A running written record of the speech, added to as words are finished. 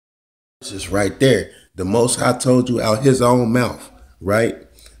Just right there. The Most High told you out his own mouth, right?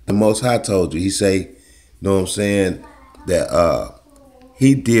 The Most High told you. He say, you know what I'm saying, that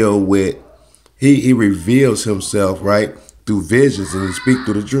he deal with, he reveals himself, right, through visions, and he speak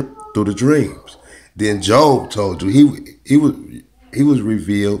through the dreams. Then Job told you he was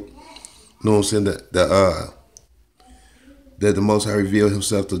revealed, you know what I'm saying, that the Most High revealed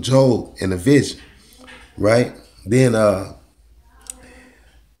himself to Job in a vision, right? Then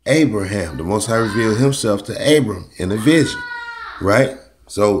Abraham, the Most High revealed himself to Abram in a vision, right?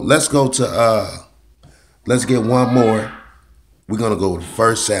 So let's go to let's get one more. We're gonna go with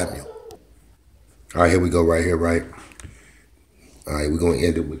 1 Samuel. All right, here we go right here, right? All right, we're gonna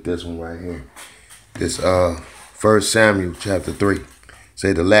end it with this one right here. This 1 Samuel chapter 3.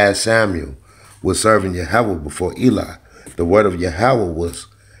 Say the last Samuel was serving Yahawah before Eli. The word of Yahawah was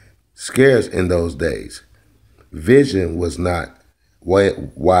scarce in those days. Vision was not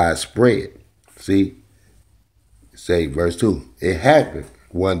widespread. See, say verse 2. It happened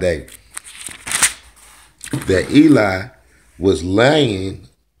one day that Eli was laying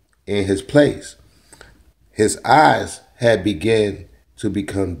in his place. His eyes had begun to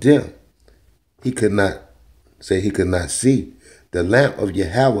become dim. He could not see. The lamp of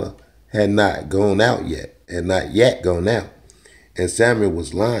Yahawah had not yet gone out. And Samuel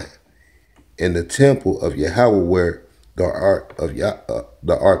was lying in the temple of Yahawah where the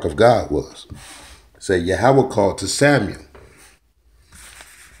ark of God was. Say Yahawah called to Samuel.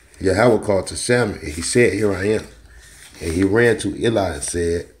 Yahawah called to Samuel, and he said, "Here I am." And he ran to Eli and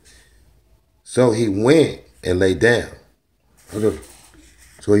said, so he went and lay down.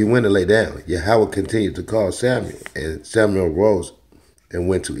 So he went and lay down. Yahawah continued to call Samuel, and Samuel rose and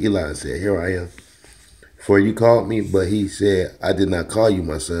went to Eli and said, "Here I am. For you called me," but he said, "I did not call you,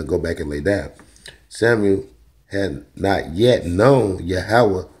 my son. Go back and lay down." Samuel had not yet known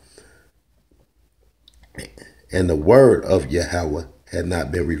Yahawah, and the word of Yahawah had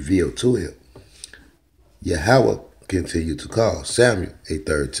not been revealed to him. Yahawah continued to call Samuel a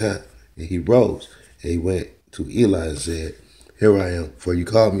third time, and he rose and he went to Eli and said, "Here I am, for you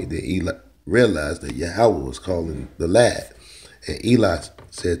called me." Then Eli realized that Yahawah was calling the lad, and Eli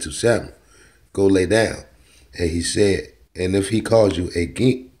said to Samuel, "Go lay down." And he said, "And if he calls you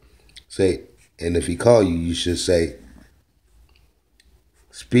again, and if he call you, you should say,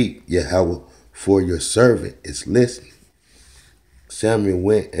 'Speak, Yahawah, for your servant is listening.'" Samuel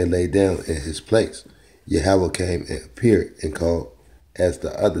went and lay down in his place. Yahawah came and appeared and called as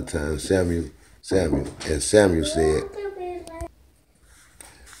the other time, "Samuel, Samuel." And Samuel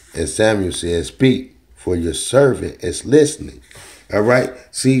said, "Speak, for your servant is listening." All right.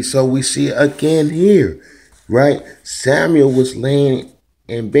 See, so we see again here, right? Samuel was laying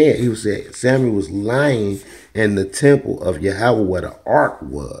in bed. Samuel was lying in the temple of Yahawah where the ark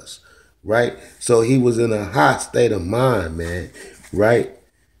was, right? So he was in a hot state of mind, man, right?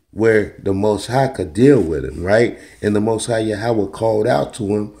 Where the Most High could deal with him, right? And the Most High Yahawah called out to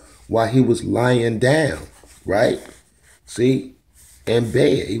him while he was lying down, right? See, in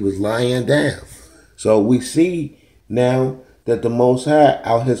bed, he was lying down. So we see now that the Most High,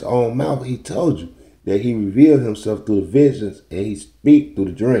 out his own mouth, he told you that he revealed himself through the visions and he speak through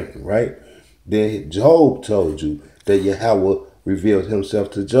the dream, right? Then Job told you that Yahawah revealed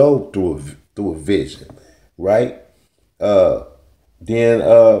himself to Job through a vision, right? Then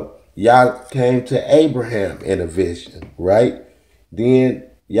Yah came to Abraham in a vision, right? Then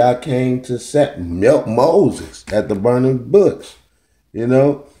Yah came to Moses at the burning bush. You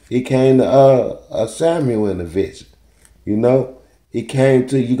know, he came to Samuel in a vision. You know, he came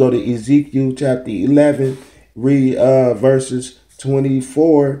to, you go to Ezekiel chapter 11, read verses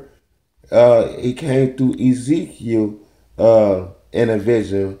 24. He came through Ezekiel in a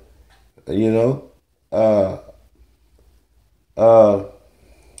vision, you know.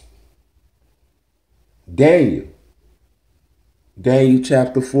 Daniel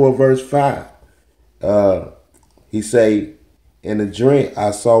chapter 4, verse 5. He say, in a dream, I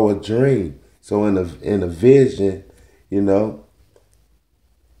saw a dream. So in a vision, you know,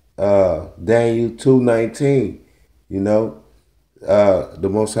 Daniel 2:19, you know, the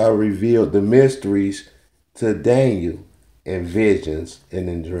Most High revealed the mysteries to Daniel in visions and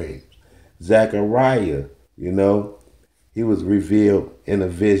in dreams. Zechariah, you know, he was revealed in a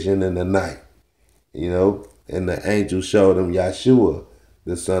vision in the night, you know, and the angel showed him Yeshua,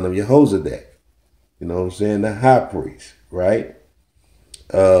 the son of Jehozadak, you know what I'm saying, the high priest, right?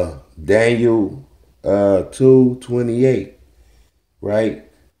 Daniel 2:28, right?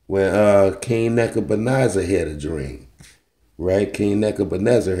 When King Nebuchadnezzar had a dream, right? King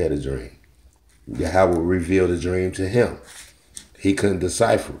Nebuchadnezzar had a dream. Yahawah revealed the dream to him. He couldn't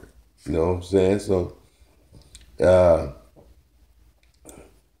decipher it. You know what I'm saying? So uh,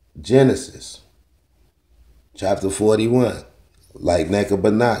 Genesis chapter 41, like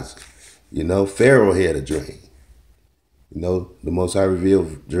Nebuchadnezzar, Pharaoh had a dream. The Most High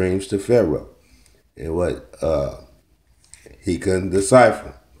revealed dreams to Pharaoh, and what he couldn't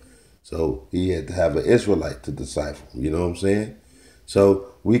decipher. So he had to have an Israelite to decipher. You know what I'm saying?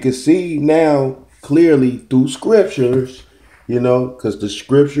 So we can see now clearly through scriptures, because the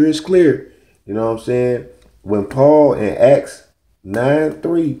scripture is clear. You know what I'm saying? When Paul in Acts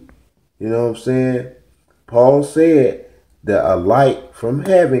 9:3, you know what I'm saying? Paul said that a light from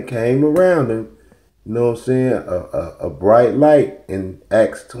heaven came around him. You know what I'm saying? A bright light. In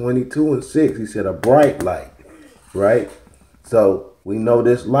Acts 22:6, he said a bright light, right? So we know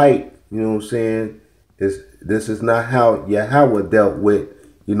this light, you know what I'm saying, this is not how Yahawah dealt with,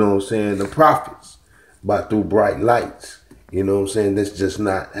 you know what I'm saying, the prophets, by through bright lights. You know what I'm saying? That's just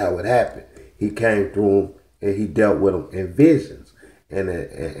not how it happened. He came through them and he dealt with them in visions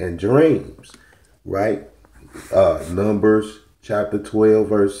and dreams, right? Numbers chapter 12,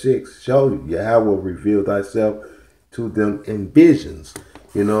 verse 6 show you Yahawah revealed thyself to them in visions.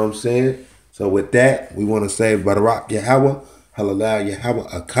 You know what I'm saying? So with that, we want to say Barak Yahawah, Halal Yahawah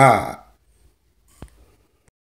Akkad.